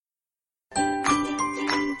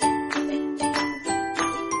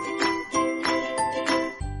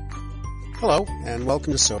Hello, and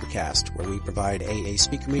welcome to Sobercast, where we provide AA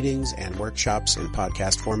speaker meetings and workshops in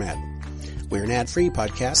podcast format. We're an ad-free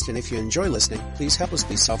podcast, and if you enjoy listening, please help us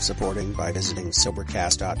be self-supporting by visiting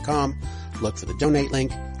Sobercast.com, look for the donate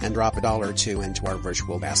link, and drop $1 or $2 into our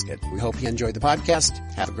virtual basket. We hope you enjoyed the podcast.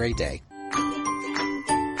 Have a great day.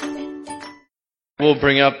 We'll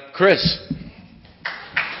bring up Chris.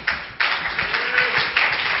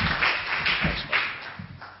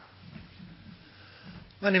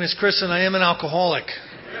 My name is Chris, and I am an alcoholic.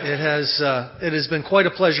 It has been quite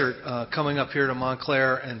a pleasure coming up here to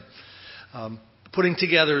Montclair and putting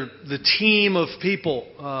together the team of people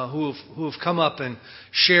who have come up and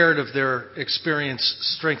shared of their experience,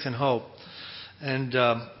 strength, and hope. And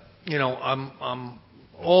I'm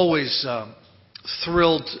always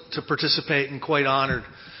thrilled to participate and quite honored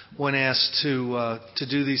when asked to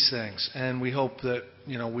do these things. And we hope that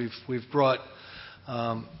we've brought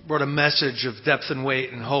a message of depth and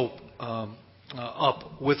weight and hope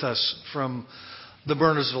up with us from the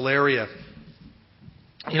Burnersville area.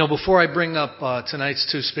 Before I bring up tonight's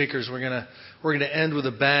two speakers, we're gonna end with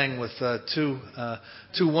a bang with two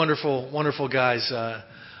wonderful guys,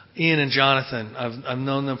 Ian and Jonathan. I've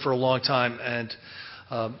known them for a long time, and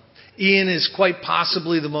Ian is quite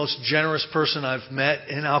possibly the most generous person I've met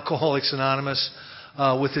in Alcoholics Anonymous.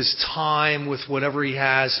 With his time, with whatever he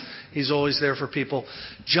has, he's always there for people.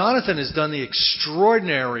 Jonathan has done the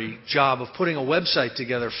extraordinary job of putting a website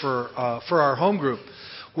together for our home group,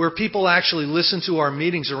 where people actually listen to our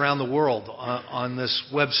meetings around the world on this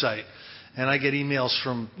website. And I get emails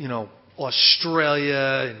from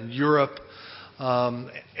Australia and Europe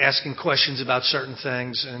asking questions about certain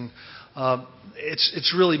things, and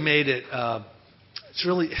it's really made it.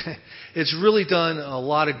 It's really done a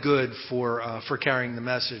lot of good for carrying the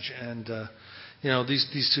message, and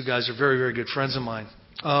these two guys are very, very good friends of mine.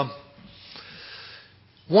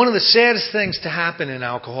 One of the saddest things to happen in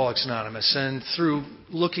Alcoholics Anonymous, and through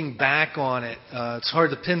looking back on it, it's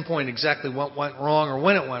hard to pinpoint exactly what went wrong or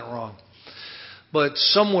when it went wrong. But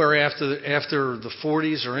somewhere after the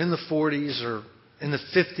 40s, or in the 40s, or in the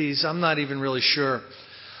 50s, I'm not even really sure.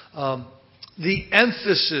 The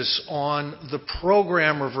emphasis on the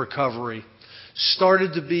program of recovery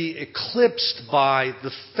started to be eclipsed by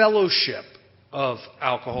the fellowship of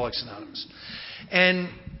Alcoholics Anonymous. And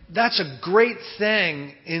that's a great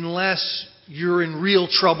thing unless you're in real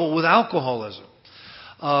trouble with alcoholism.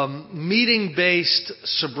 Meeting-based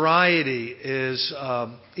sobriety is,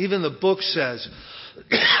 even the book says,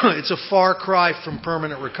 it's a far cry from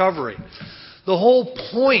permanent recovery. The whole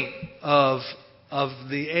point of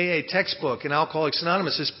the AA textbook in Alcoholics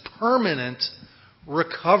Anonymous is permanent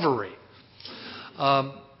recovery.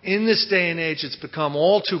 In this day and age, it's become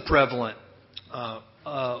all too prevalent to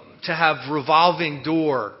have revolving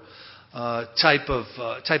door type of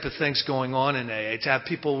things going on in AA. To have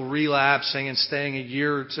people relapsing and staying a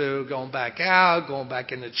year or two, going back out, going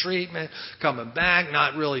back into treatment, coming back,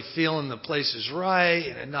 not really feeling the place is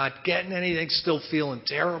right, and not getting anything, still feeling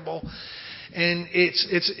terrible. And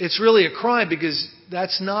it's really a crime, because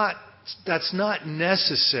that's not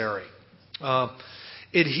necessary.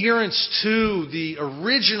 Adherence to the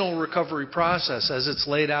original recovery process, as it's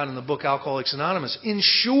laid out in the book Alcoholics Anonymous,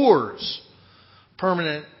 ensures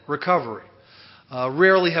permanent recovery.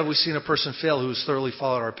 Rarely have we seen a person fail who has thoroughly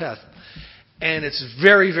followed our path. And it's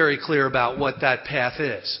very, very clear about what that path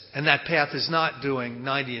is. And that path is not doing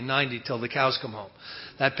 90 and 90 till the cows come home.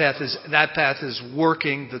 That path is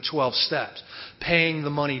working the 12 steps, paying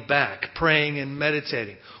the money back, praying and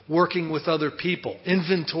meditating, working with other people,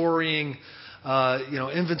 inventorying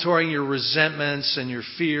your resentments and your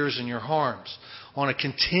fears and your harms on a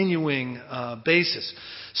continuing basis.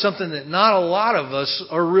 Something that not a lot of us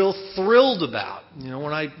are real thrilled about.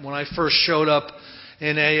 When I first showed up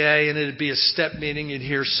in AA and it'd be a step meeting, you'd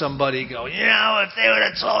hear somebody go, if they would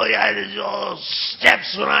have told you I did all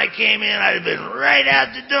steps when I came in, I'd have been right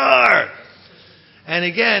out the door. And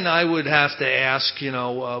again, I would have to ask,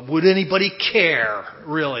 would anybody care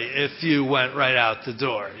really if you went right out the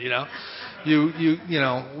door?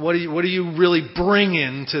 What do you really bring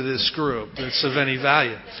into this group that's of any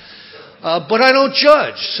value? But I don't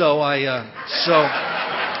judge, so I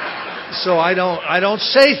don't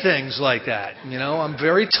say things like that. I'm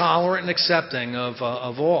very tolerant and accepting of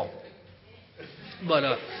all.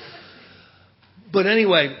 But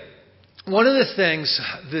anyway, one of the things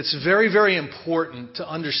that's very, very important to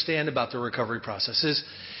understand about the recovery process is,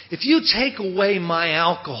 if you take away my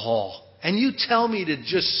alcohol and you tell me to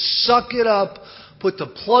just suck it up, put the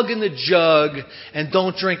plug in the jug, and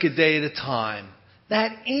don't drink a day at a time,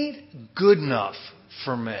 that ain't good enough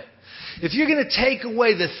for me. If you're going to take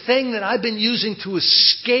away the thing that I've been using to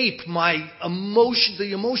escape my emotion,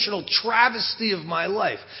 the emotional travesty of my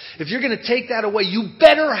life, if you're going to take that away, you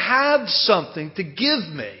better have something to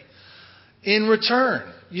give me in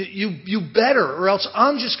return. You better, or else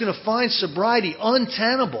I'm just going to find sobriety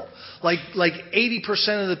untenable. Like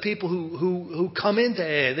 80% of the people who come into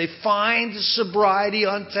AA, they find sobriety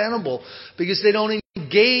untenable because they don't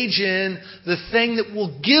engage in the thing that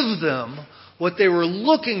will give them what they were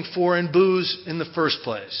looking for in booze in the first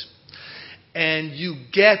place. And you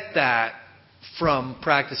get that from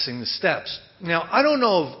practicing the steps. Now, I don't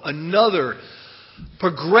know of another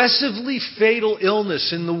progressively fatal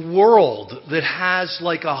illness in the world that has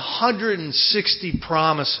like 160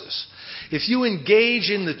 promises. If you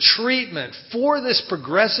engage in the treatment for this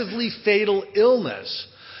progressively fatal illness,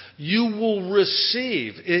 you will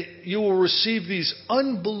receive these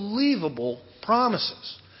unbelievable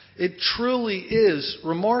promises. It truly is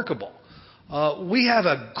remarkable. We have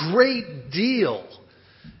a great deal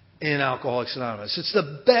in Alcoholics Anonymous. It's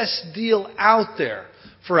the best deal out there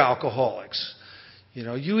for alcoholics. You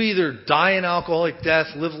know, you either die an alcoholic death,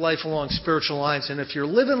 live life along spiritual lines, and if you're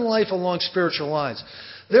living life along spiritual lines,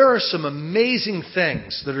 there are some amazing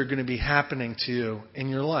things that are going to be happening to you in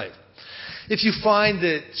your life. If you find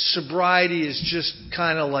that sobriety is just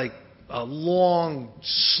kind of like a long,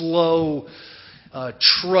 slow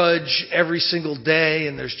trudge every single day,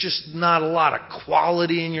 and there's just not a lot of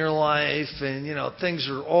quality in your life, and things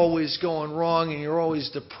are always going wrong, and you're always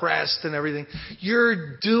depressed and everything,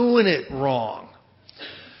 you're doing it wrong.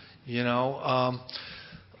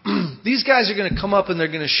 These guys are going to come up and they're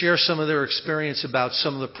going to share some of their experience about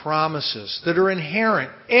some of the promises that are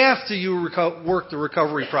inherent after you work the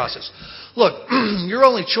recovery process. Look, your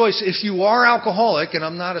only choice, if you are alcoholic, and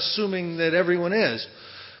I'm not assuming that everyone is,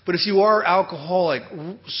 but if you are alcoholic,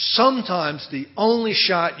 sometimes the only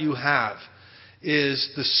shot you have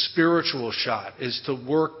is the spiritual shot, is to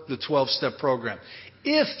work the 12-step program.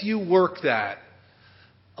 If you work that,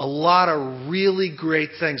 a lot of really great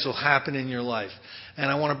things will happen in your life. And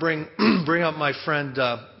I want to bring up my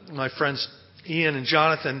friends Ian and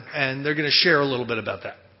Jonathan, and they're going to share a little bit about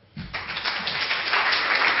that.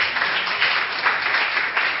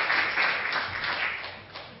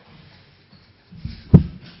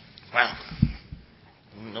 Wow.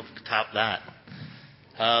 I don't know if we can top that.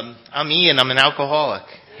 I'm Ian. I'm an alcoholic.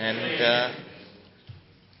 And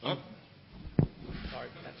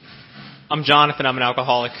I'm Jonathan. I'm an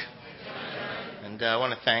alcoholic. And I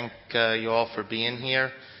want to thank you all for being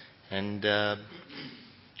here. And, I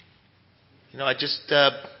just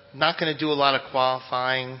not going to do a lot of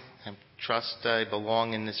qualifying. I trust I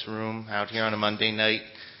belong in this room out here on a Monday night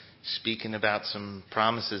speaking about some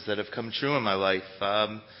promises that have come true in my life.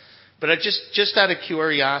 But I just out of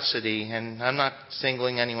curiosity, and I'm not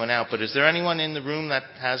singling anyone out, but is there anyone in the room that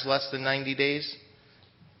has less than 90 days?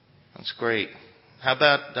 That's great. How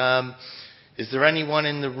about, is there anyone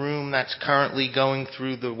in the room that's currently going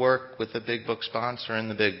through the work with a Big Book sponsor in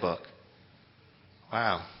the Big Book?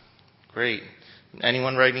 Wow. Great.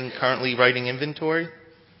 Anyone currently writing inventory?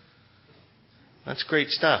 That's great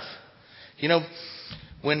stuff.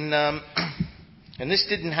 When, and this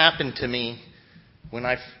didn't happen to me when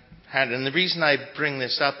I and the reason I bring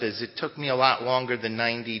this up is it took me a lot longer than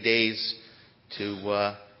 90 days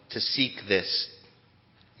to seek this,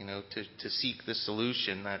 to seek the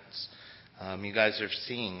solution that's you guys are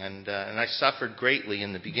seeing, and I suffered greatly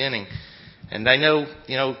in the beginning, and I know,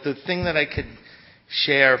 the thing that I could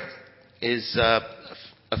share is a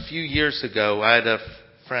few years ago I had a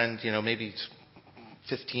friend, maybe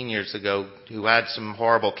 15 years ago, who had some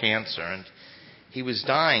horrible cancer, and he was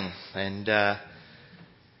dying,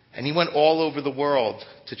 and he went all over the world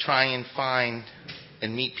to try and find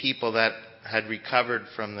and meet people that had recovered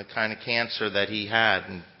from the kind of cancer that he had,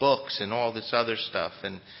 and books and all this other stuff.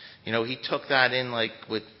 And, he took that in like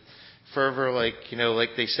with fervor, like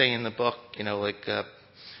they say in the book, a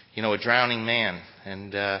drowning man.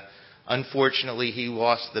 And unfortunately, he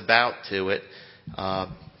lost the bout to it.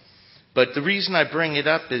 But the reason I bring it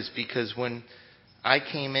up is because when I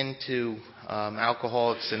came into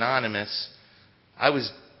Alcoholics Anonymous, I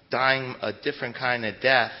was dying a different kind of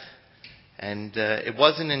death, and it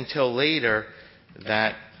wasn't until later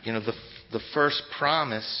that the first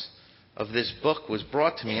promise of this book was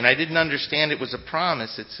brought to me, and I didn't understand it was a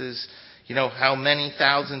promise. It says, how many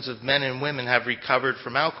thousands of men and women have recovered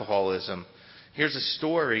from alcoholism. Here's a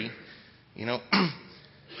story,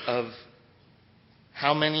 of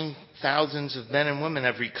how many thousands of men and women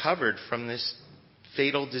have recovered from this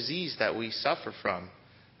fatal disease that we suffer from,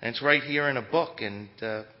 and it's right here in a book, and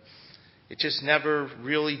it just never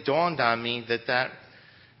really dawned on me that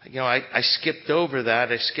I skipped over that.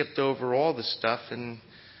 I skipped over all the stuff, and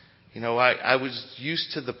I was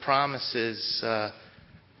used to the promises,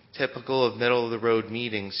 typical of middle of the road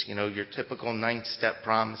meetings. Your typical 9-step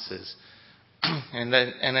promises, and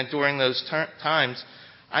then during those times,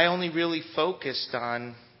 I only really focused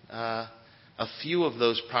on a few of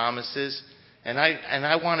those promises, and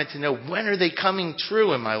I wanted to know, when are they coming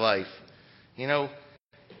true in my life?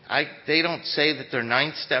 They don't say that they're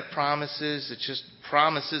 9-step promises. It's just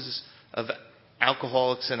promises of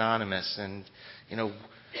Alcoholics Anonymous. And,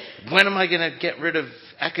 when am I going to get rid of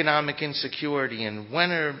economic insecurity? And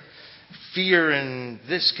when are fear and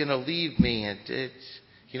this going to leave me? And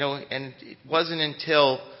it wasn't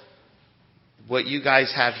until what you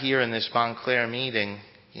guys have here in this Montclair meeting,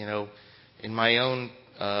 in my own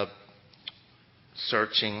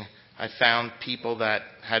searching, I found people that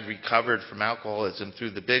had recovered from alcoholism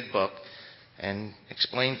through the Big Book and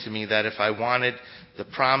explained to me that if I wanted the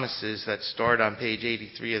promises that start on page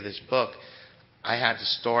 83 of this book, I had to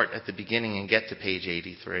start at the beginning and get to page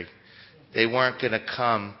 83. They weren't going to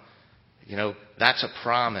come. That's a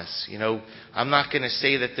promise. I'm not going to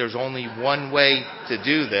say that there's only one way to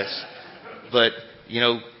do this, but,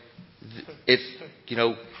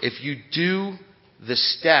 if you do the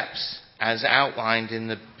steps as outlined in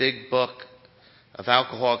the Big Book of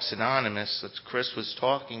Alcoholics Anonymous that Chris was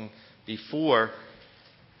talking before,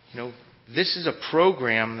 this is a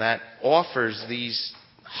program that offers these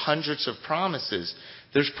hundreds of promises.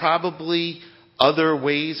 There's probably other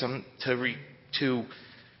ways to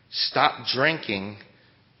stop drinking,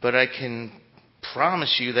 but I can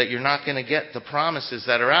promise you that you're not going to get the promises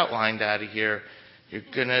that are outlined out of here. You're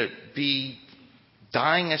going to be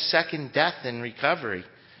dying a second death in recovery.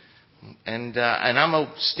 And I'm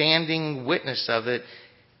a standing witness of it.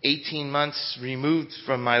 18 months removed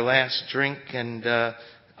from my last drink and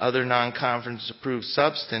other non-conference approved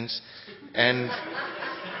substance, and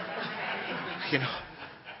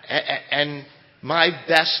and my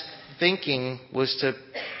best thinking was to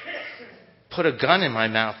put a gun in my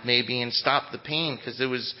mouth maybe and stop the pain, because there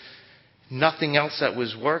was nothing else that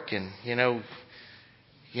was working.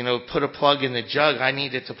 Put a plug in the jug. I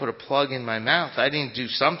needed to put a plug in my mouth. I didn't do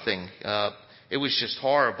something. It was just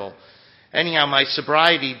horrible. Anyhow, my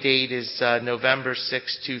sobriety date is November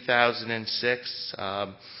 6, 2006.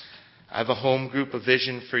 I have a home group, a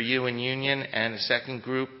Vision for You in Union, and a second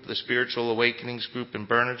group, the Spiritual Awakenings group in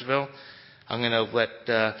Bernardsville. I'm going to let,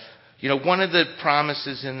 one of the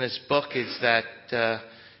promises in this book is that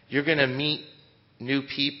you're going to meet new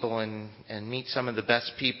people and meet some of the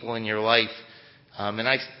best people in your life. And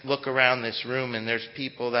I look around this room, and there's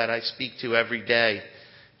people that I speak to every day,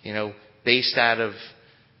 based out of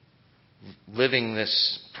living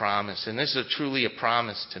this promise. And this is truly a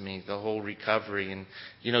promise to me, the whole recovery. And,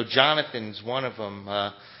 Jonathan's one of them.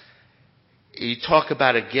 You talk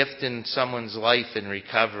about a gift in someone's life in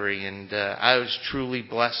recovery, and I was truly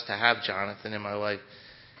blessed to have Jonathan in my life.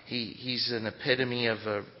 He's an epitome of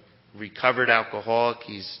a recovered alcoholic.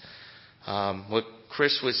 He's what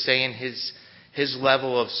Chris was saying, his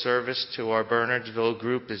level of service to our Bernardsville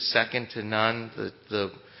group is second to none.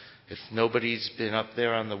 If nobody's been up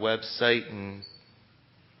there on the website and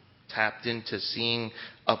tapped into seeing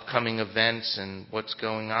upcoming events and what's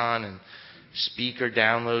going on and speaker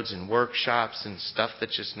downloads and workshops and stuff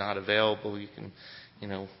that's just not available, you can,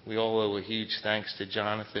 we all owe a huge thanks to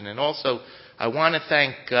Jonathan. And also, I want to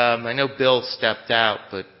thank, I know Bill stepped out,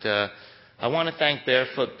 but I want to thank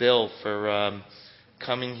Barefoot Bill for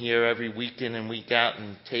coming here every week in and week out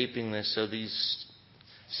and taping this, so these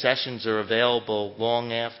sessions are available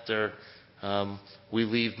long after we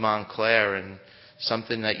leave Montclair, and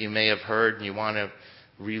something that you may have heard and you want to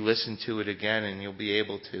re-listen to it again, and you'll be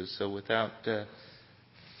able to. So without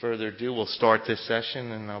further ado, we'll start this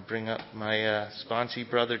session, and I'll bring up my sponsee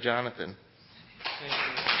brother, Jonathan. Thank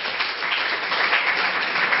you.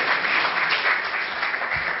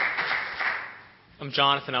 I'm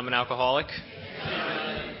Jonathan. I'm an alcoholic.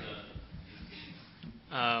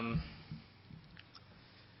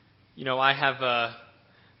 I have,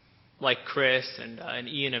 like Chris and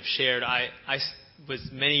Ian have shared, I was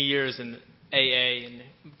many years in AA and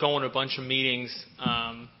going to a bunch of meetings,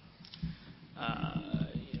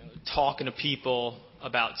 talking to people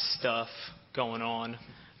about stuff going on,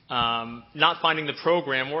 not finding the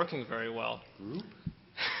program working very well.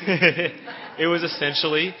 It was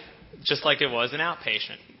essentially just like it was an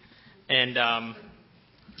outpatient. And,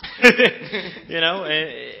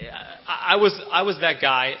 I was that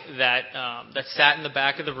guy that sat in the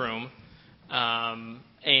back of the room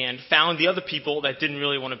and found the other people that didn't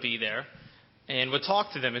really want to be there, and would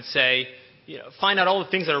talk to them and say, find out all the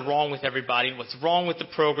things that are wrong with everybody, and what's wrong with the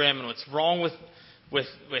program, and what's wrong with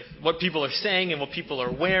what people are saying and what people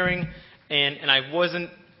are wearing, and I wasn't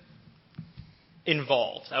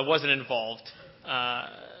involved.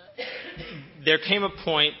 There came a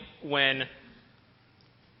point when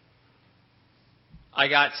I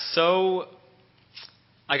got so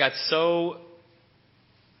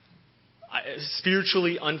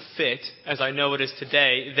spiritually unfit as I know it is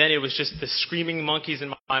today. Then it was just the screaming monkeys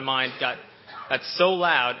in my mind got so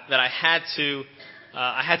loud that I had to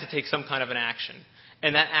take some kind of an action.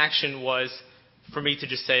 And that action was for me to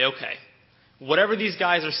just say, okay, whatever these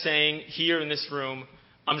guys are saying here in this room,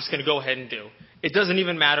 I'm just going to go ahead and do. It doesn't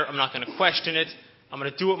even matter. I'm not going to question it. I'm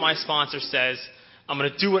going to do what my sponsor says. I'm going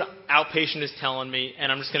to do what outpatient is telling me,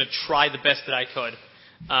 and I'm just going to try the best that I could.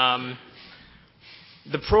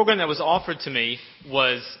 The program that was offered to me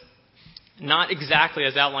was not exactly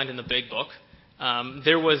as outlined in the big book.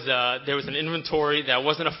 There was an inventory that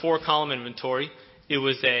wasn't a 4-column inventory. It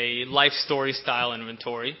was a life story style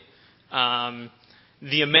inventory.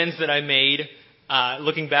 The amends that I made,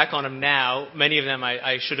 looking back on them now, many of them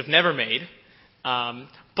I should have never made.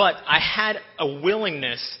 But I had a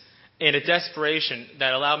willingness and a desperation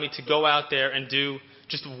that allowed me to go out there and do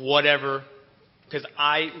just whatever, because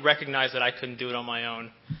I recognized that I couldn't do it on my own.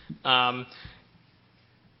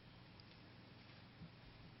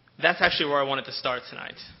 That's actually where I wanted to start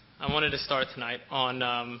tonight. I wanted to start tonight on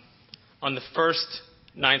the first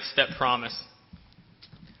 9th step promise.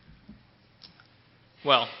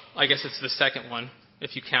 Well, I guess it's the second one.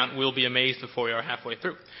 If you count, we'll be amazed before we are halfway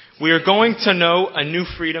through. We are going to know a new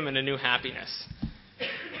freedom and a new happiness.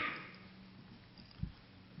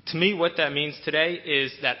 To me, what that means today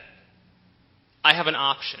is that I have an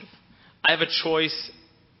option. I have a choice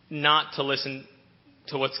not to listen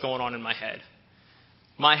to what's going on in my head.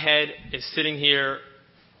 My head is sitting here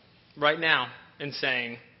right now and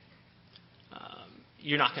saying,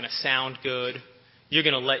 you're not going to sound good. You're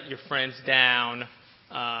going to let your friends down.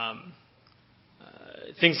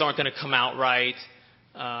 Things aren't going to come out right.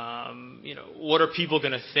 What are people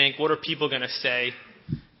going to think? What are people going to say?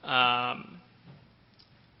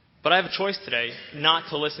 But I have a choice today not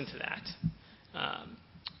to listen to that.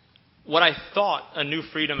 What I thought a new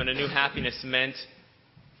freedom and a new happiness meant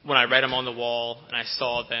when I read them on the wall and I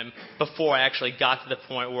saw them, before I actually got to the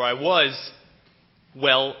point where I was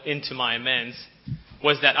well into my amends,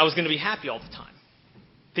 was that I was going to be happy all the time.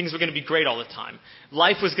 Things were going to be great all the time.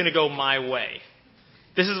 Life was going to go my way.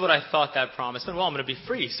 This is what I thought that promised. And, well, I'm going to be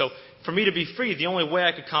free. So for me to be free, the only way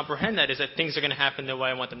I could comprehend that is that things are going to happen the way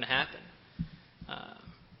I want them to happen.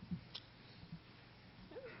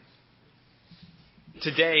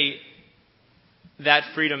 Today,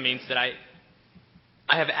 that freedom means that I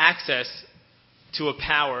have access to a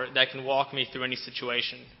power that can walk me through any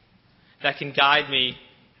situation, that can guide me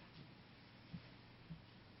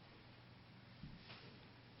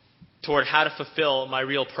toward how to fulfill my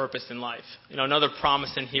real purpose in life. Another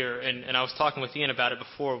promise in here, and I was talking with Ian about it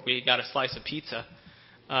before we got a slice of pizza.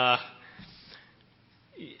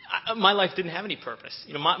 My life didn't have any purpose.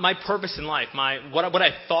 My purpose in life, what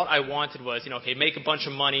I thought I wanted was, make a bunch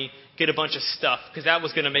of money, get a bunch of stuff, because that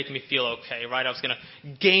was going to make me feel okay, right? I was going to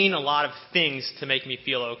gain a lot of things to make me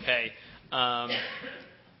feel okay.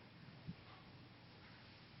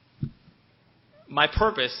 My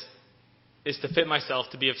purpose is to fit myself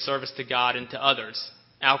to be of service to God and to others,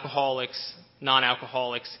 alcoholics,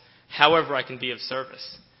 non-alcoholics, however I can be of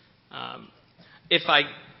service. If I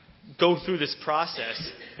go through this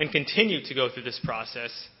process and continue to go through this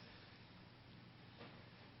process,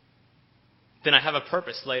 then I have a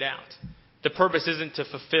purpose laid out. The purpose isn't to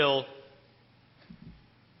fulfill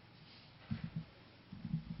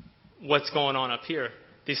what's going on up here,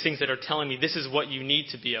 these things that are telling me this is what you need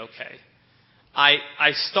to be okay. I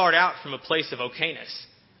start out from a place of okayness.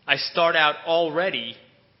 I start out already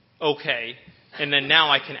okay, and then now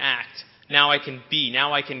I can act. Now I can be.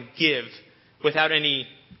 Now I can give without any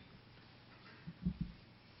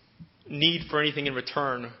need for anything in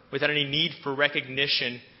return, without any need for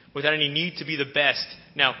recognition, without any need to be the best.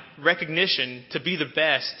 Now, recognition, to be the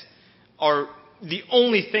best, are the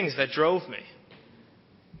only things that drove me.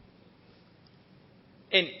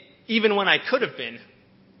 And even when I could have been,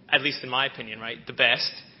 at least in my opinion, right, the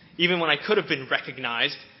best, even when I could have been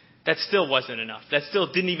recognized, that still wasn't enough. That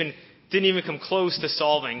still didn't even come close to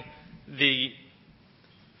solving the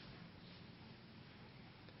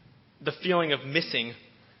feeling of missing,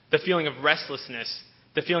 the feeling of restlessness,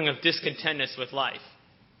 the feeling of discontentness with life.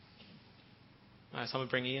 So I'm going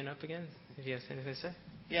to bring Ian up again, if he has anything to say.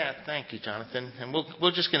 Yeah, thank you, Jonathan. And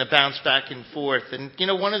we're just going to bounce back and forth. And,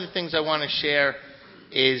 one of the things I want to share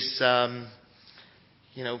is,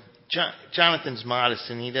 Jonathan's modest,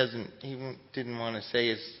 and he didn't want to say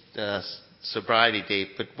his sobriety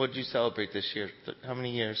date, but what did you celebrate this year? How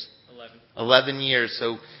many years? 11. 11 years.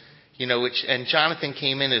 So, and Jonathan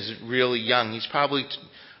came in as really young. He's probably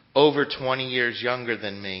over 20 years younger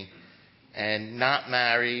than me, and not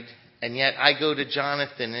married. And yet I go to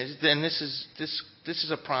Jonathan, and this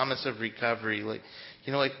is a promise of recovery.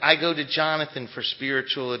 I go to Jonathan for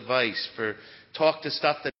spiritual advice, for talk to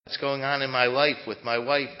stuff that's going on in my life with my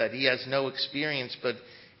wife that he has no experience, but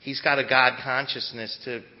he's got a God consciousness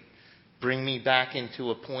to bring me back into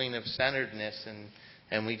a point of centeredness,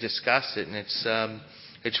 and we discuss it, and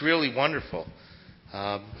it's really wonderful.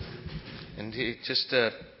 And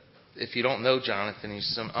if you don't know Jonathan, he's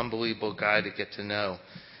some unbelievable guy to get to know.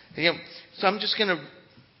 So I'm just going to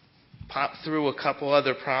pop through a couple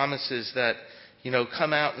other promises that,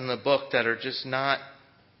 come out in the book that are just not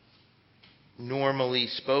normally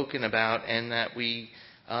spoken about, and that we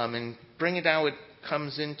and bring it how it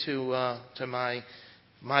comes into to my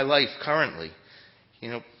life currently.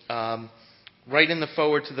 Right in the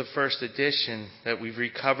forward to the first edition, that we've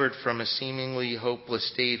recovered from a seemingly hopeless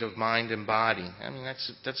state of mind and body. I mean,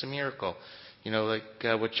 that's a miracle.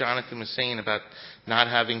 What Jonathan was saying about not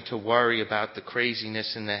having to worry about the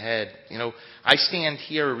craziness in the head. I stand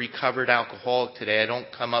here a recovered alcoholic today. I don't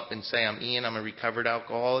come up and say, I'm Ian, I'm a recovered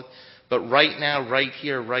alcoholic. But right now, right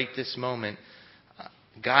here, right this moment,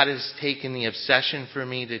 God has taken the obsession for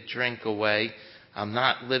me to drink away. I'm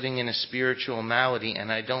not living in a spiritual malady,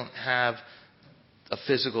 and I don't have a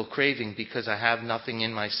physical craving because I have nothing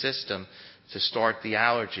in my system to start the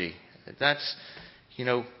allergy. That's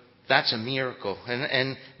a miracle.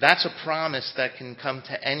 And that's a promise that can come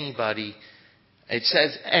to anybody. It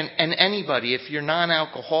says, and anybody, if you're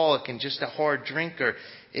non-alcoholic and just a hard drinker,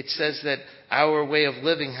 it says that our way of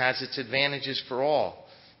living has its advantages for all.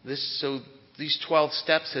 So these 12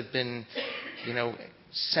 steps have been,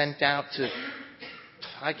 sent out to,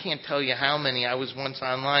 I can't tell you how many. I was once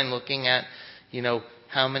online looking at,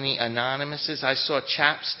 how many anonymouses. I saw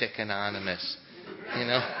Chapstick Anonymous.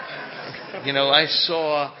 I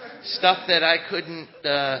saw stuff that I couldn't,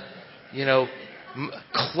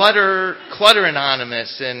 Clutter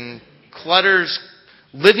Anonymous, and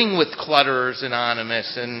Living with Clutterers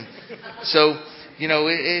Anonymous. And so,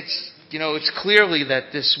 it's clearly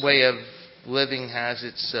that this way of living has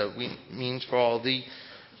its means for all.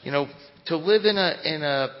 To live in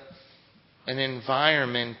an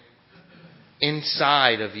environment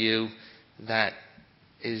inside of you that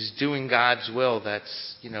is doing God's will,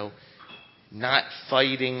 that's, not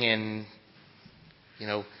fighting and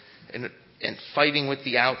fighting with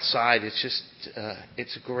the outside. It's just,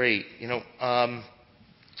 it's great.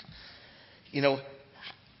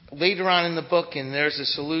 Later on in the book, and there's a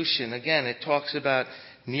solution. Again, it talks about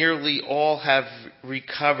nearly all have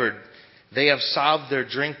recovered. They have solved their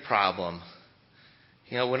drink problem.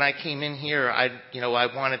 When I came in here, I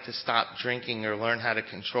wanted to stop drinking or learn how to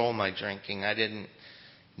control my drinking. I didn't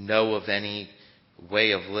know of any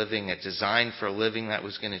way of living, a design for living that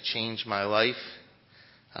was going to change my life.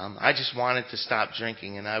 I just wanted to stop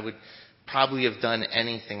drinking, and I would probably have done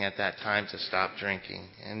anything at that time to stop drinking.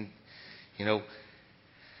 And,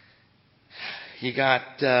 you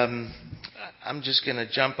got, I'm just going to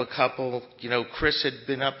jump a couple. Chris had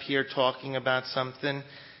been up here talking about something.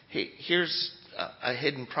 Here's a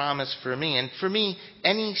hidden promise for me. And for me,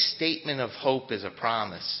 any statement of hope is a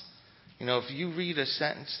promise. If you read a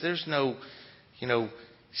sentence, there's no,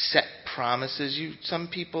 set promises. Some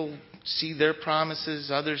people see their promises,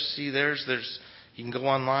 others see theirs. You can go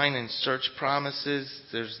online and search promises.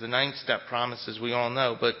 There's the 9-step promises we all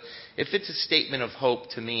know. But if it's a statement of hope,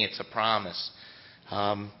 to me, it's a promise.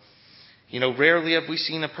 Rarely have we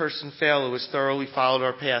seen a person fail who has thoroughly followed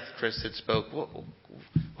our path, Chris had spoke.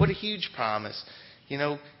 What a huge promise.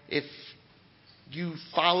 If you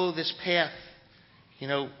follow this path,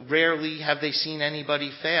 rarely have they seen anybody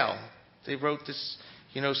fail. They wrote this,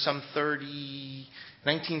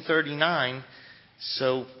 1939.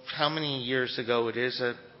 So how many years ago it is?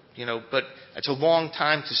 But it's a long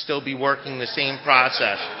time to still be working the same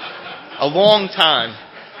process. A long time.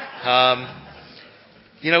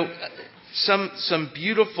 Some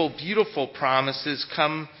beautiful, beautiful promises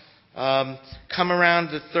come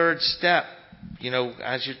around the third step.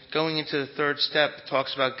 As you're going into the third step, it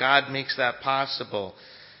talks about God makes that possible.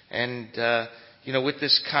 And, with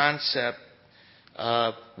this concept,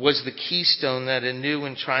 was the keystone that a new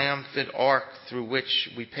and triumphant arc through which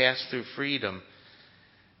we pass through freedom.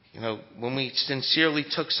 When we sincerely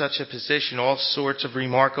took such a position, all sorts of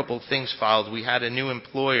remarkable things followed. We had a new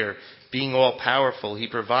employer, being all-powerful. He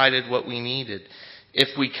provided what we needed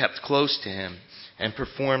if we kept close to him and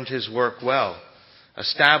performed his work well.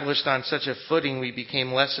 Established on such a footing, we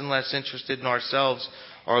became less and less interested in ourselves,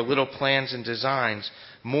 our little plans and designs.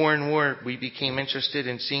 More and more, we became interested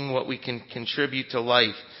in seeing what we can contribute to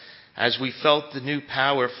life. As we felt the new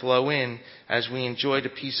power flow in, as we enjoyed a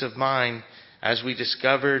peace of mind, as we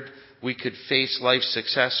discovered we could face life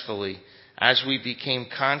successfully, as we became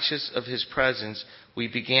conscious of his presence, we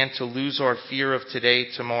began to lose our fear of today,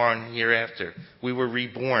 tomorrow, and hereafter. We were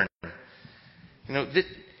reborn.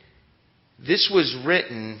 This was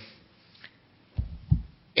written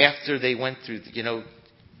after they went through,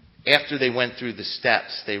 after they went through the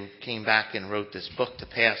steps. They came back and wrote this book to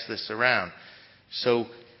pass this around. So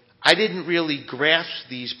I didn't really grasp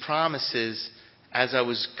these promises as I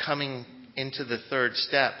was coming into the third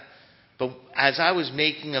step. But as I was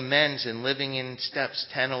making amends and living in steps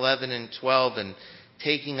 10, 11, and 12 and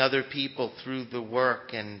taking other people through the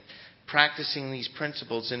work and practicing these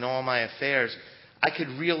principles in all my affairs, I could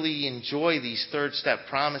really enjoy these third step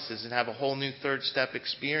promises and have a whole new third step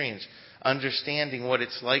experience, understanding what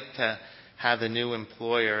it's like to have a new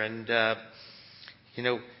employer. And, and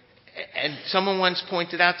someone once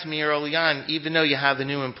pointed out to me early on, even though you have a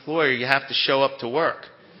new employer, you have to show up to work.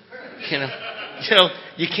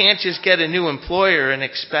 You can't just get a new employer and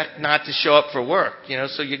expect not to show up for work.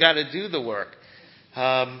 So you got to do the work.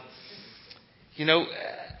 I'll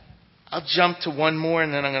jump to one more,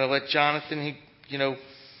 and then I'm going to let Jonathan,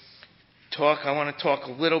 talk. I want to talk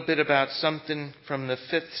a little bit about something from the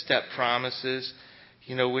fifth step promises,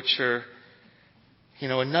 which are,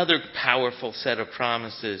 another powerful set of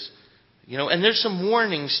promises. And there's some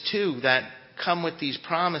warnings too that come with these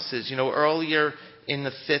promises. Earlier in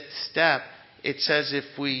the fifth step, it says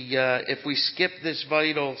if we skip this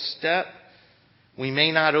vital step, we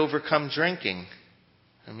may not overcome drinking.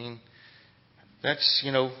 That's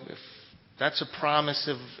that's a promise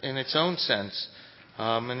in its own sense,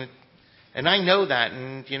 and I know that,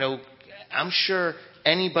 and I'm sure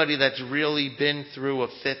anybody that's really been through a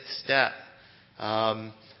fifth step,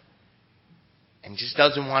 and just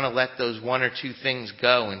doesn't want to let those one or two things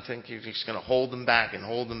go and think you're just going to hold them back, and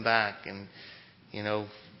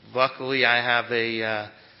luckily I have a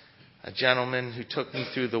gentleman who took me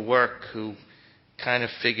through the work who kind of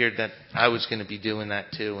figured that I was going to be doing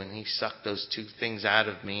that too, and he sucked those two things out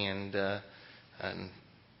of me, and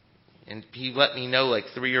he let me know like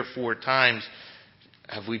 3 or 4 times,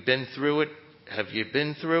 have we been through it? Have you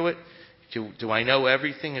been through it? Do I know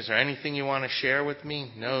everything? Is there anything you want to share with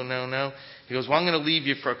me? No. He goes, well, I'm going to leave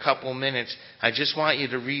you for a couple minutes. I just want you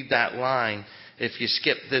to read that line. If you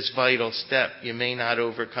skip this vital step, you may not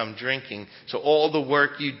overcome drinking. So all the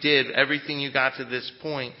work you did, everything you got to this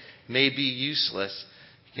point, may be useless.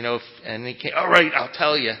 And he came, all right, I'll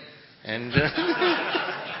tell you. And,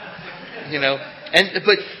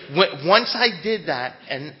 but once I did that,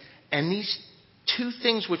 and these two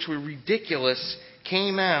things which were ridiculous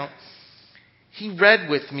came out, he read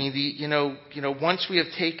with me once we have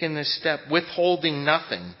taken this step, withholding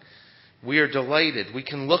nothing, we are delighted. We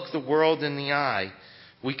can look the world in the eye.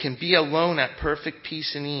 We can be alone at perfect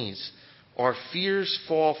peace and ease. Our fears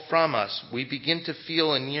fall from us. We begin to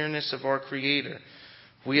feel a nearness of our Creator.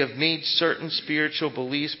 We have made certain spiritual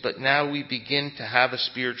beliefs, but now we begin to have a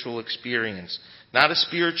spiritual experience. Not a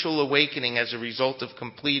spiritual awakening as a result of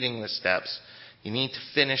completing the steps. You need to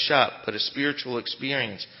finish up, but a spiritual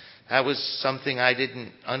experience. That was something I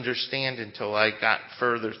didn't understand until I got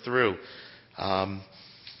further through.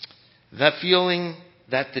 That feeling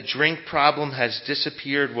that the drink problem has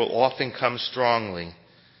disappeared will often come strongly.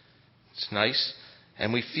 It's nice.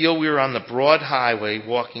 And we feel we are on the broad highway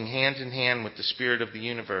walking hand in hand with the Spirit of the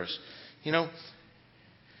universe.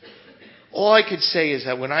 All I could say is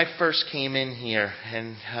that when I first came in here,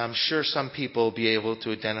 and I'm sure some people will be able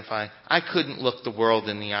to identify, I couldn't look the world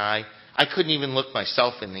in the eye. I couldn't even look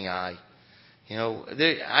myself in the eye.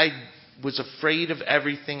 I was afraid of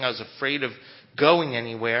everything. I was afraid of going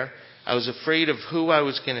anywhere. I was afraid of who I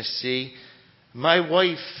was going to see. My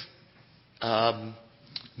wife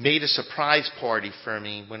made a surprise party for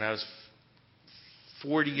me when I was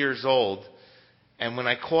 40 years old. And when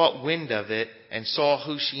I caught wind of it and saw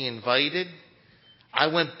who she invited, I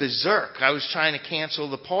went berserk. I was trying to cancel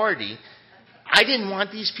the party. I didn't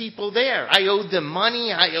want these people there. I owed them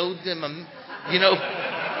money. I owed them,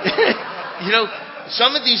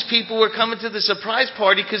 some of these people were coming to the surprise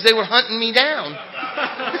party because they were hunting me down.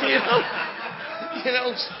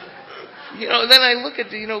 then I look at,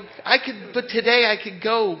 but today I could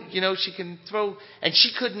go, she can throw, and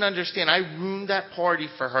she couldn't understand. I ruined that party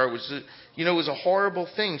for her. It was a horrible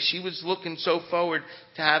thing. She was looking so forward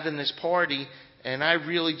to having this party, and I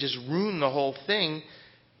really just ruined the whole thing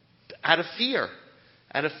out of fear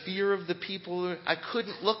of the people. I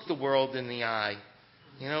couldn't look the world in the eye.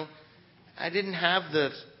 I didn't have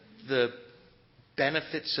the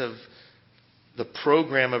benefits of the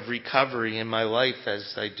program of recovery in my life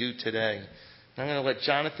as I do today. I'm going to let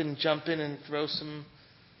Jonathan jump in and throw some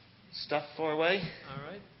stuff our way. All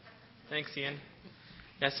right. Thanks, Ian.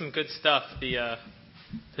 That's some good stuff. The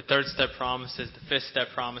third step promises, the fifth step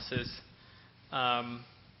promises. I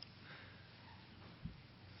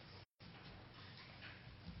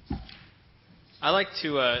like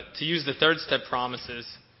to use the third step promises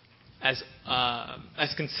as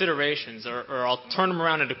considerations, or I'll turn them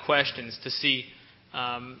around into questions to see,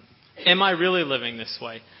 am I really living this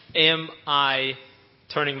way? Am I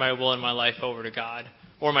turning my will and my life over to God?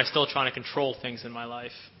 Or am I still trying to control things in my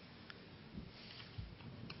life?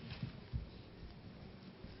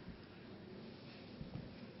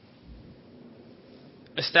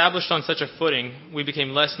 Established on such a footing, we became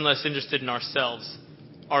less and less interested in ourselves,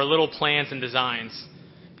 our little plans and designs.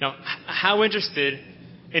 How interested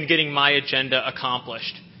in getting my agenda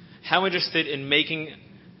accomplished? How interested in making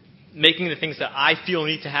the things that I feel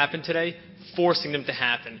need to happen today, forcing them to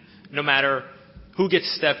happen, no matter who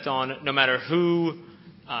gets stepped on, no matter who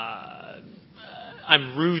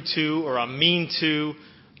I'm rude to or I'm mean to,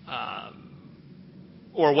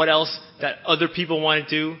 or what else that other people want to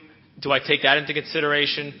do. Do I take that into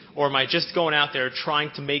consideration, or am I just going out there trying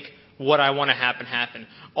to make what I want to happen,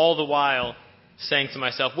 all the while saying to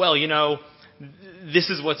myself, well, this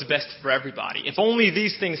is what's best for everybody. If only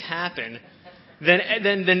these things happen,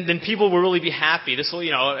 then people will really be happy. This will,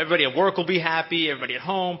 everybody at work will be happy, everybody at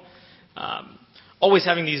home. Always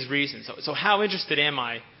having these reasons. So how interested am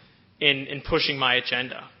I in pushing my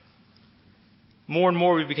agenda? More and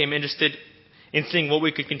more we became interested in seeing what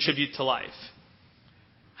we could contribute to life.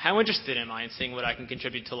 How interested am I in seeing what I can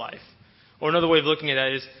contribute to life? Or another way of looking at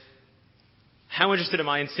that is, how interested am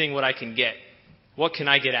I in seeing what I can get? What can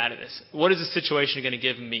I get out of this? What is the situation going to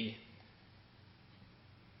give me?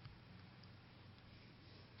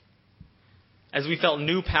 As we felt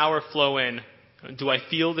new power flow in, do I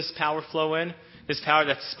feel this power flow in? This power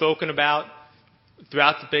that's spoken about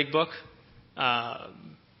throughout the big book?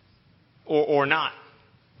 Or not?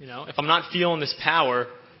 If I'm not feeling this power,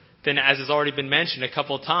 then as has already been mentioned a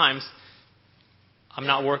couple of times, I'm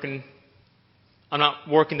not working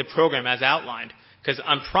the program as outlined, because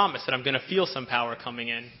I'm promised that I'm going to feel some power coming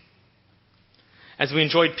in. As we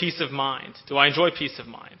enjoyed peace of mind, do I enjoy peace of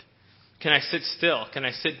mind? Can I sit still? Can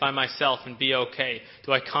I sit by myself and be okay?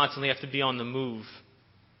 Do I constantly have to be on the move?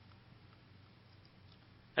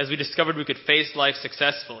 As we discovered we could face life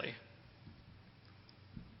successfully.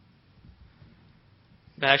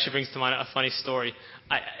 That actually brings to mind a funny story.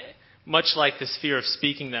 Much like this fear of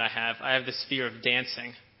speaking that I have this fear of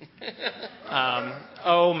dancing.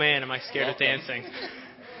 Oh man, am I scared of dancing.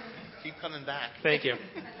 Keep coming back. Thank you.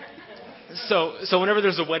 So whenever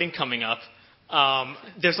there's a wedding coming up,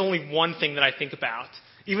 there's only one thing that I think about.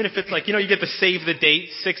 Even if it's like, you get to save the date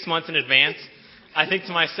 6 months in advance, I think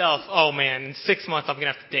to myself, oh man, in 6 months I'm going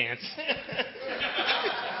to have to dance.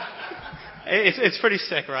 It's pretty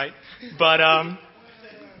sick, right? But,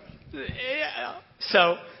 yeah.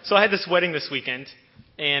 So I had this wedding this weekend,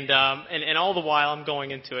 and all the while I'm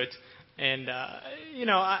going into it, and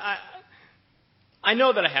I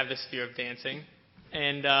know that I have this fear of dancing,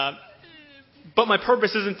 and but my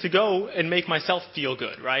purpose isn't to go and make myself feel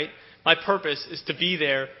good, right? My purpose is to be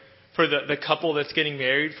there for the couple that's getting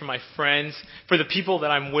married, for my friends, for the people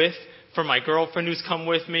that I'm with, for my girlfriend who's come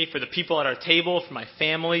with me, for the people at our table, for my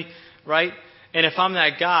family, right? And if I'm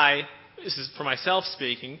that guy, this is for myself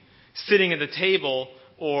speaking, sitting at the table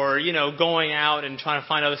or, going out and trying to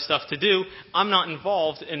find other stuff to do, I'm not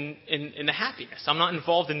involved in the happiness. I'm not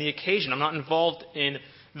involved in the occasion. I'm not involved in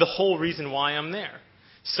the whole reason why I'm there.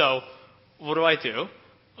 So what do?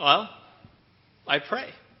 Well, I pray.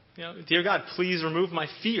 Dear God, please remove my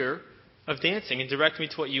fear of dancing and direct me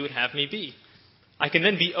to what you would have me be. I can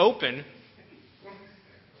then be open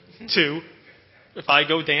to, if I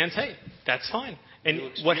go dance, hey, that's fine.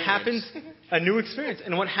 And what happens, a new experience.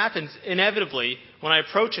 And what happens inevitably when I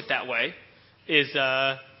approach it that way is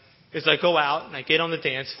I go out and I get on the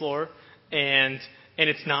dance floor and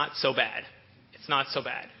it's not so bad. It's not so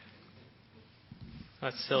bad.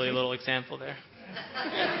 That's a silly little example there.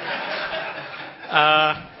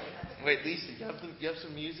 Wait, Lisa, you have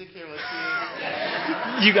some music here? Let's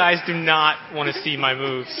see. You guys do not want to see my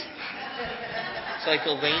moves. It's like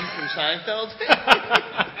Elaine from Seinfeld.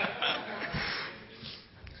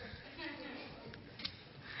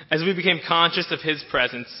 As we became conscious of his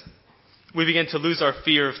presence, we began to lose our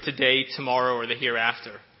fear of today, tomorrow, or the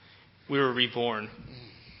hereafter. We were reborn.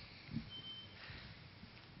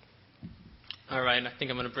 All right, I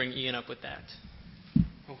think I'm going to bring Ian up with that.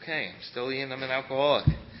 Okay, I'm still Ian. I'm an alcoholic.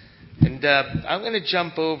 And I'm going to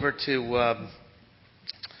jump over to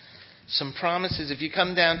some promises. If you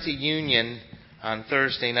come down to Union on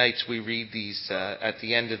Thursday nights, we read these at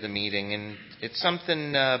the end of the meeting. And it's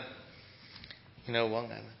something, well, I'm going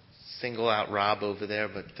to single out Rob over there,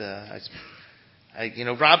 but Rob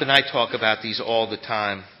and I talk about these all the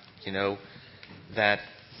time.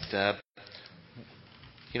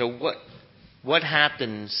 What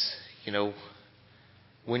happens,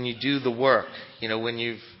 when you do the work, when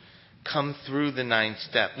you've come through the 9th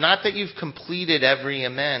step. Not that you've completed every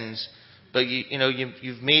amends, but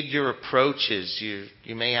you've made your approaches.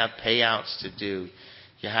 You may have payouts to do.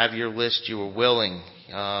 You have your list. You were willing.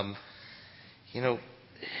 And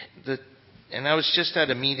I was just at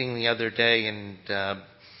a meeting the other day, and a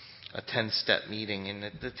 10-step meeting, and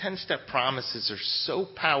the 10-step promises are so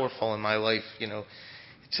powerful in my life. It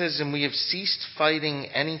says, and we have ceased fighting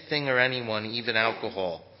anything or anyone, even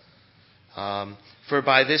alcohol. For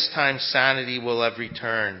by this time sanity will have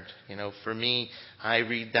returned. For me, I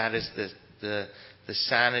read that as the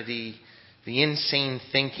sanity, the insane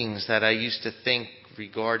thinkings that I used to think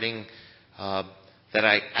regarding that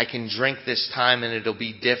I can drink this time and it'll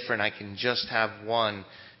be different. I can just have one.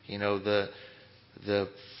 The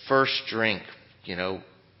first drink.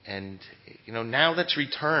 And now that's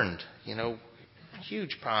returned.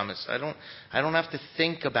 Huge promise. I don't have to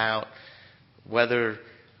think about whether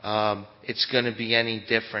it's going to be any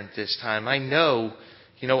different this time. I know,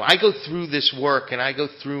 I go through this work and I go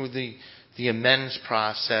through the amends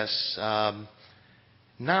process,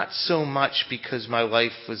 not so much because my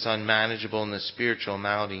life was unmanageable in the spiritual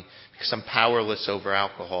malady, because I'm powerless over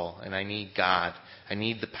alcohol and I need God. I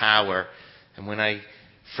need the power. And when I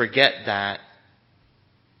forget that,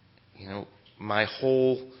 my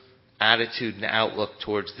whole attitude and outlook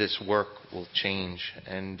towards this work will change.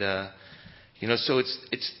 And so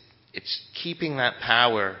it's keeping that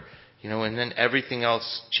power, and then everything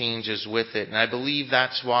else changes with it. And I believe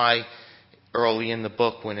that's why early in the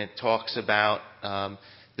book, when it talks about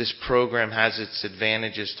this program has its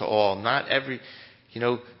advantages to all. Not every,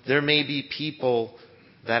 there may be people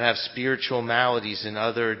that have spiritual maladies and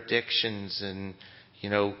other addictions and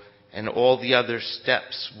all the other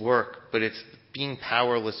steps work, but it's being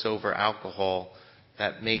powerless over alcohol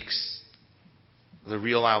that makes the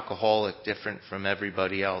real alcoholic different from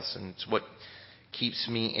everybody else, and it's what keeps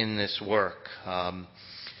me in this work.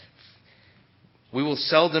 We will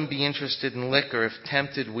seldom be interested in liquor. If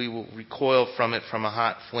tempted, we will recoil from it from a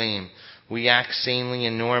hot flame. We act sanely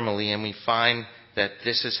and normally, and we find that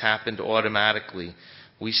this has happened automatically.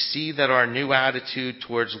 We see that our new attitude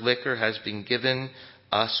towards liquor has been given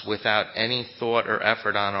us without any thought or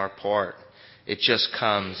effort on our part. It just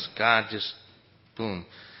comes. God just, boom.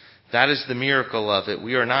 That is the miracle of it.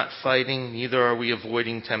 We are not fighting, neither are we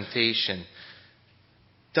avoiding temptation.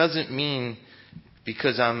 Doesn't mean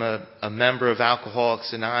because I'm a member of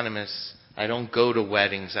Alcoholics Anonymous, I don't go to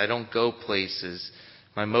weddings, I don't go places.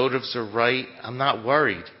 My motives are right. I'm not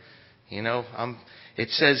worried. It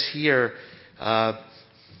says here,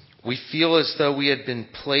 we feel as though we had been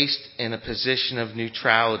placed in a position of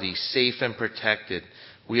neutrality, safe and protected.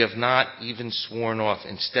 We have not even sworn off.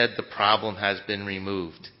 Instead, the problem has been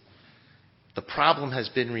removed. The problem has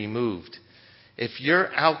been removed. If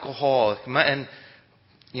you're alcoholic, and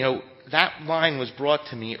that line was brought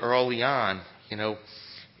to me early on.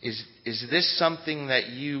 Is this something that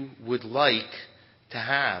you would like to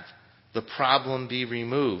have? The problem be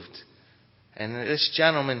removed. And this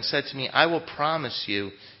gentleman said to me, I will promise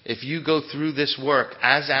you, if you go through this work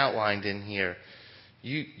as outlined in here,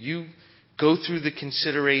 you go through the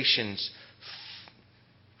considerations,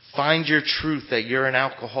 find your truth that you're an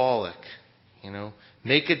alcoholic,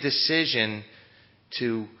 make a decision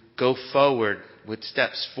to go forward with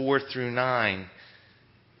steps 4 through 9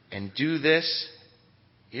 and do this,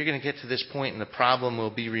 you're going to get to this point and the problem will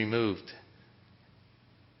be removed.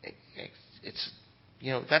 It's,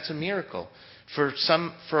 that's a miracle. For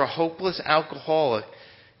a hopeless alcoholic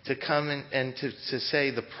to come and to say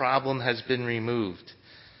the problem has been removed.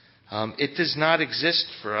 It does not exist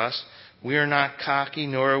for us. We are not cocky,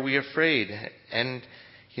 nor are we afraid. And,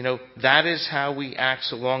 that is how we act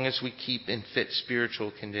so long as we keep in fit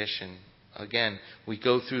spiritual condition. Again, we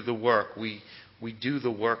go through the work. We do the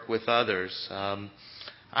work with others.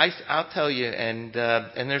 I'll tell you, and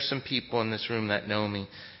there's some people in this room that know me.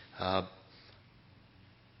 I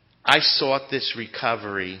sought this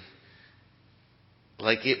recovery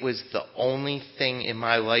like it was the only thing in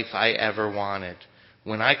my life I ever wanted.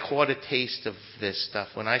 When I caught a taste of this stuff,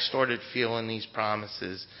 when I started feeling these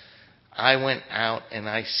promises, I went out and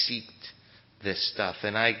I sought this stuff.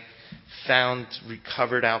 And I found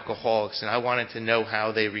recovered alcoholics, and I wanted to know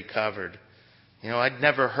how they recovered. I'd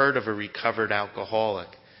never heard of a recovered alcoholic.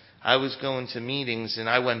 I was going to meetings, and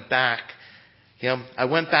I went back. I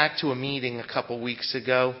went back to a meeting a couple weeks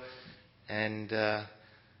ago, and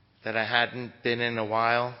that I hadn't been in a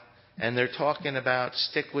while, and they're talking about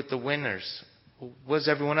stick with the winners. Was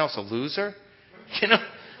everyone else a loser?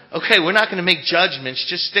 Okay, we're not going to make judgments.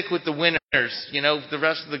 Just stick with the winners. The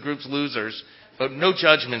rest of the group's losers, but no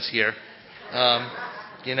judgments here.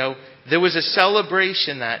 There was a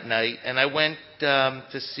celebration that night, and I went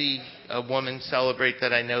to see a woman celebrate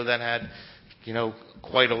that I know that had,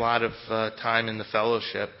 quite a lot of time in the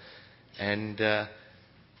fellowship, and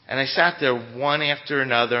I sat there one after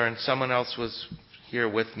another, and someone else was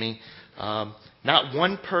here with me. Not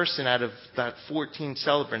one person out of about 14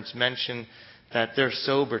 celebrants mentioned that they're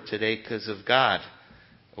sober today because of God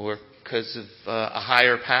or because of a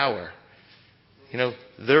higher power.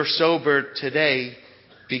 They're sober today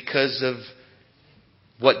because of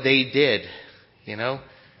what they did,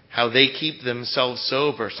 how they keep themselves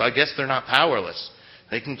sober. So I guess they're not powerless.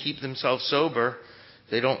 They can keep themselves sober.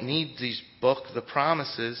 They don't need these the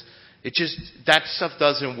promises. That stuff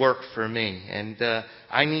doesn't work for me. And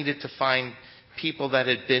I needed to find people that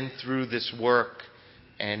had been through this work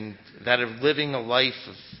and that are living a life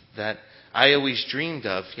that I always dreamed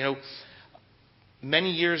of.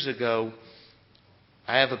 Many years ago,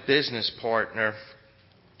 I have a business partner,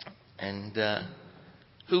 and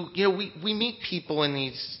who we meet people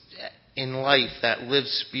in life that live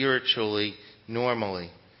spiritually normally,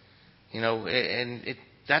 and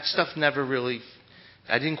that stuff never really.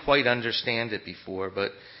 I didn't quite understand it before,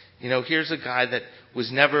 but here's a guy that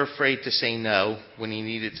was never afraid to say no when he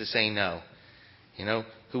needed to say no,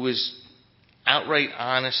 who was outright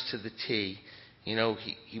honest to the T.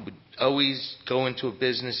 He would always go into a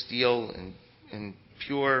business deal in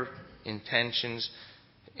pure intentions,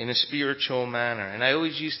 in a spiritual manner. And I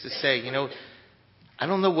always used to say, I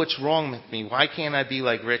don't know what's wrong with me. Why can't I be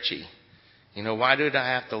like Richie? Why did I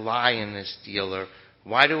have to lie in this deal? Or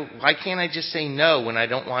why can't I just say no when I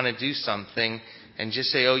don't want to do something and just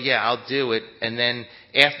say, oh yeah, I'll do it, and then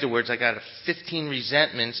afterwards I got 15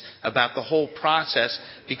 resentments about the whole process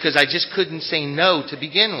because I just couldn't say no to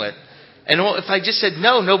begin with. And if I just said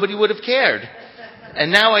no, nobody would have cared.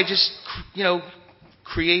 And now I just,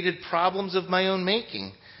 created problems of my own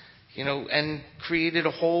making, and created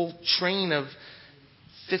a whole train of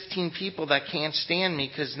 15 people that can't stand me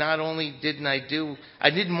because not only I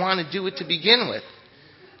didn't want to do it to begin with.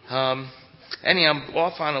 Anyhow, I'm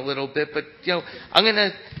off on a little bit, but I'm going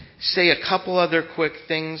to say a couple other quick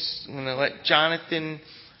things. I'm going to let Jonathan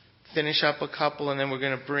finish up a couple, and then we're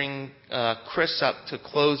going to bring Chris up to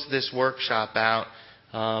close this workshop out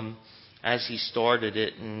as he started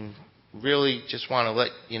it. And really just want to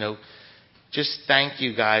let just thank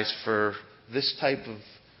you guys for this type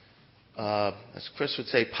of, as Chris would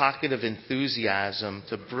say, pocket of enthusiasm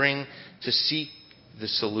to seek the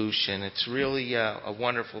solution. It's really a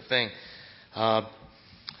wonderful thing. One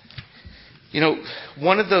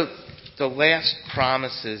of the last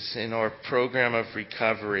promises in our program of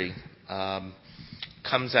recovery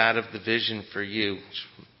comes out of the Vision for You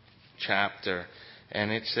chapter.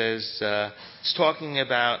 And it says, it's talking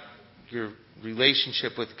about your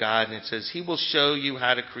relationship with God, and it says, He will show you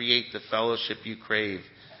how to create the fellowship you crave.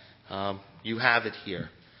 You have it here.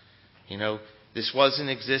 This wasn't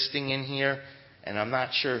existing in here, and I'm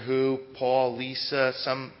not sure who, Paul, Lisa,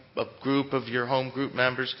 a group of your home group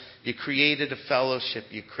members, you created a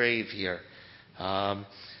fellowship you crave here.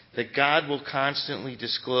 That God will constantly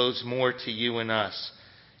disclose more to you and us.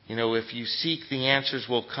 If you seek, the answers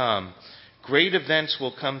will come. Great events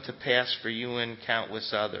will come to pass for you and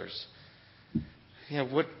countless others.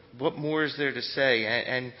 What more is there to say?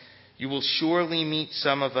 And you will surely meet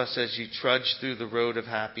some of us as you trudge through the road of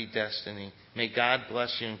happy destiny. May God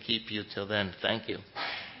bless you and keep you till then. Thank you.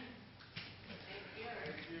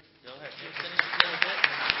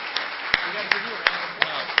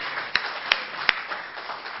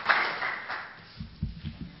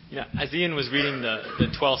 As Ian was reading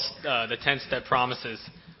the 10-step promises,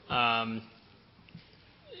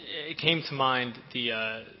 it came to mind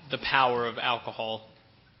the power of alcohol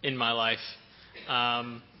in my life.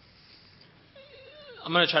 I'm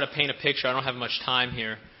going to try to paint a picture. I don't have much time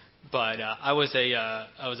here, but I was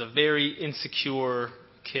a very insecure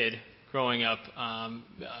kid growing up,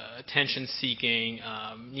 attention seeking,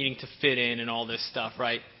 needing to fit in and all this stuff,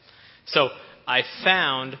 right? So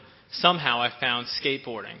somehow I found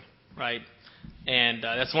skateboarding, right? And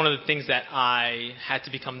that's one of the things that I had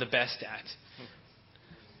to become the best at.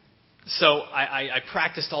 So I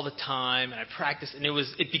practiced all the time, and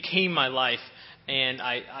it became my life. And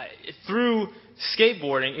through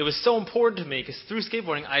skateboarding, it was so important to me, because through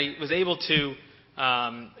skateboarding I was able to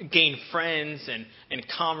gain friends and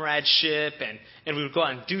comradeship, and we would go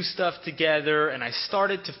out and do stuff together, and I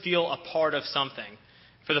started to feel a part of something.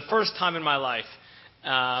 For the first time in my life,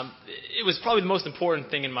 it was probably the most important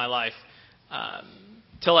thing in my life,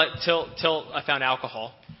 till I found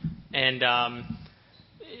alcohol. And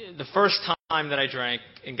the first time that I drank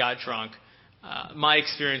and got drunk, my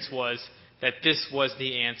experience was that this was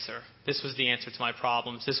the answer. This was the answer to my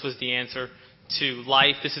problems. This was the answer to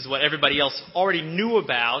life. This is what everybody else already knew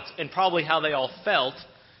about and probably how they all felt.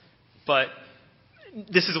 But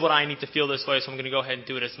this is what I need to feel this way, so I'm going to go ahead and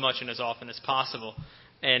do it as much and as often as possible.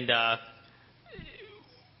 And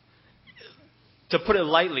to put it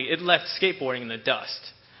lightly, it left skateboarding in the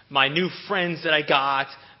dust. My new friends that I got,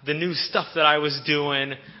 the new stuff that I was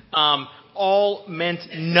doing, all meant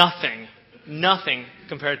nothing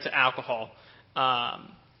compared to alcohol.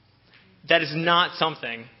 That is not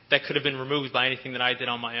something that could have been removed by anything that I did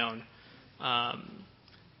on my own.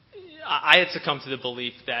 I had succumbed to the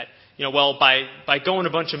belief that, by going to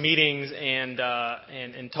a bunch of meetings and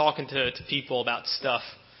talking to people about stuff,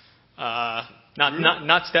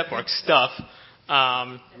 not step work, stuff,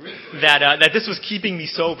 that this was keeping me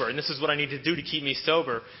sober, and this is what I need to do to keep me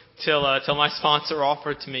sober, till my sponsor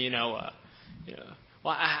offered to me,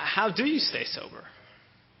 well, how do you stay sober?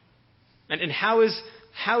 And how is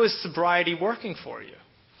sobriety working for you?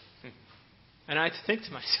 And I had to think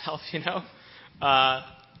to myself,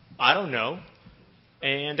 I don't know,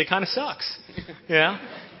 and it kind of sucks,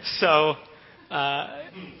 So I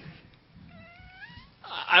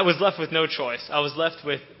was left with no choice. I was left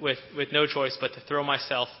with no choice but to throw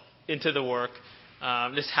myself into the work.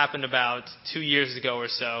 This happened about 2 years ago or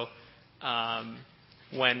so,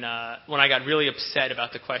 when I got really upset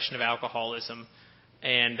about the question of alcoholism,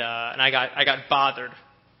 and I got bothered.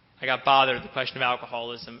 I got bothered at the question of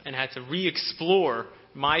alcoholism and had to re-explore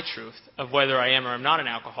my truth of whether I am or am not an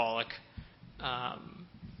alcoholic,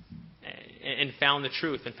 and found the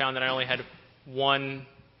truth, and found that I only had one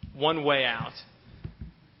way out: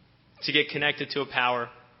 to get connected to a power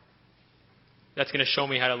that's going to show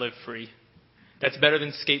me how to live free. That's better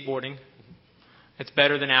than skateboarding. That's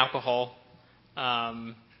better than alcohol.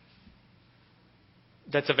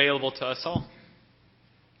 That's available to us all.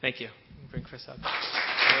 Thank you. Bring Chris up.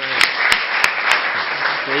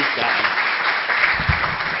 Great guy.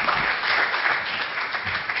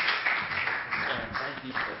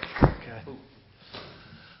 Okay.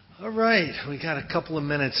 All right, we got a couple of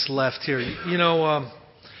minutes left here.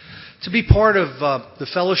 To be part of the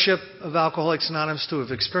fellowship of Alcoholics Anonymous, to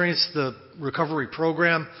have experienced the recovery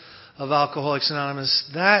program of Alcoholics Anonymous,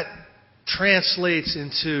 that translates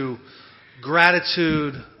into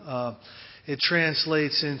gratitude. It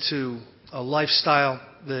translates into a lifestyle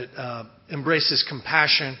that embraces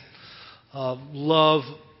compassion, love,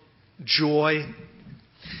 joy.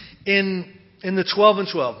 In the 12 and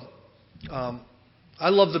 12, I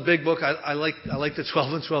love the big book. I like the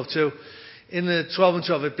 12 and 12 too. In the 12 and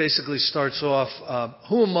 12, it basically starts off,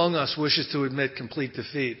 who among us wishes to admit complete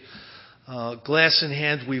defeat? Glass in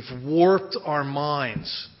hand, we've warped our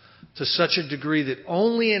minds to such a degree that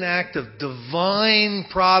only an act of divine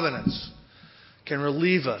providence can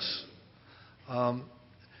relieve us.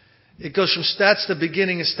 It goes from that's the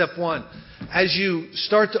beginning of step 1. As you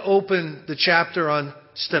start to open the chapter on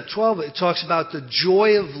step 12, it talks about the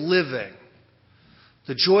joy of living.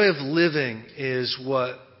 The joy of living is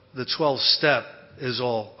what the 12th step is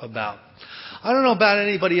all about. I don't know about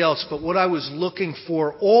anybody else, but what I was looking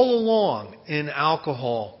for all along in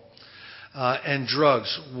alcohol and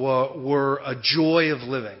drugs were a joy of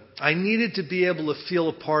living. I needed to be able to feel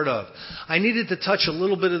a part of. I needed to touch a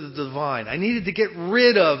little bit of the divine. I needed to get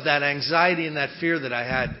rid of that anxiety and that fear that I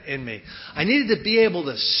had in me. I needed to be able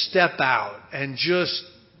to step out and just,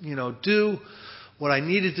 do what I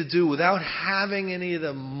needed to do without having any of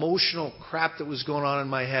the emotional crap that was going on in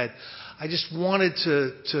my head. I just wanted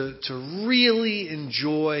to really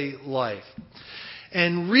enjoy life.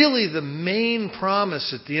 And really the main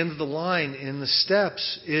promise at the end of the line in the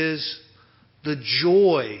steps is the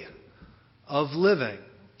joy of living.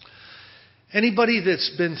 Anybody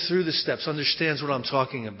that's been through the steps understands what I'm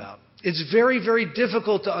talking about. It's very, very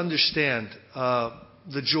difficult to understand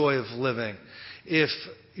the joy of living if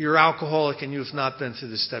you're alcoholic and you've not been through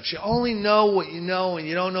the steps. You only know what you know, and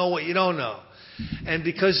you don't know what you don't know. And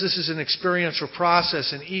because this is an experiential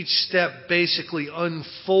process and each step basically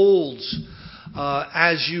unfolds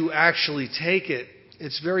as you actually take it,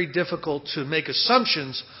 it's very difficult to make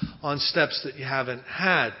assumptions on steps that you haven't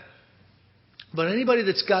had. But anybody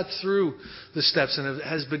that's got through the steps and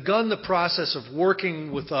has begun the process of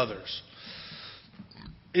working with others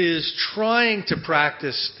is trying to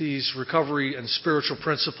practice these recovery and spiritual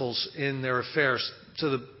principles in their affairs to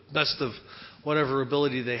the best of whatever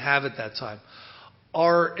ability they have at that time,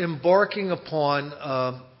 are embarking upon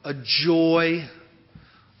a joy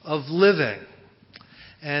of living.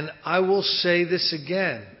 And I will say this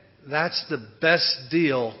again, that's the best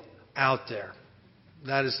deal out there.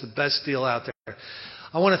 That is the best deal out there.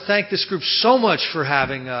 I want to thank this group so much for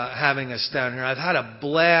having us down here. I've had a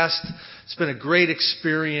blast. It's been a great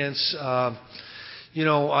experience. I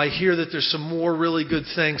hear that there's some more really good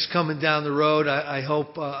things coming down the road. I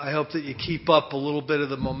hope that you keep up a little bit of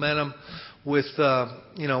the momentum with the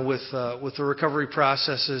recovery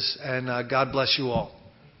processes. And God bless you all.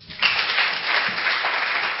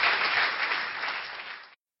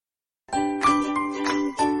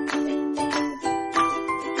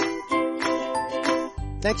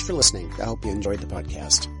 Thanks for listening. I hope you enjoyed the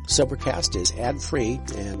podcast. Sobercast is ad-free,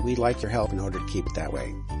 and we'd like your help in order to keep it that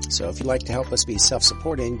way. So if you'd like to help us be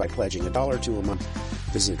self-supporting by pledging $1 or $2 a month,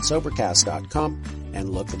 visit Sobercast.com and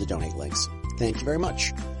look for the donate links. Thank you very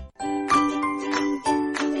much.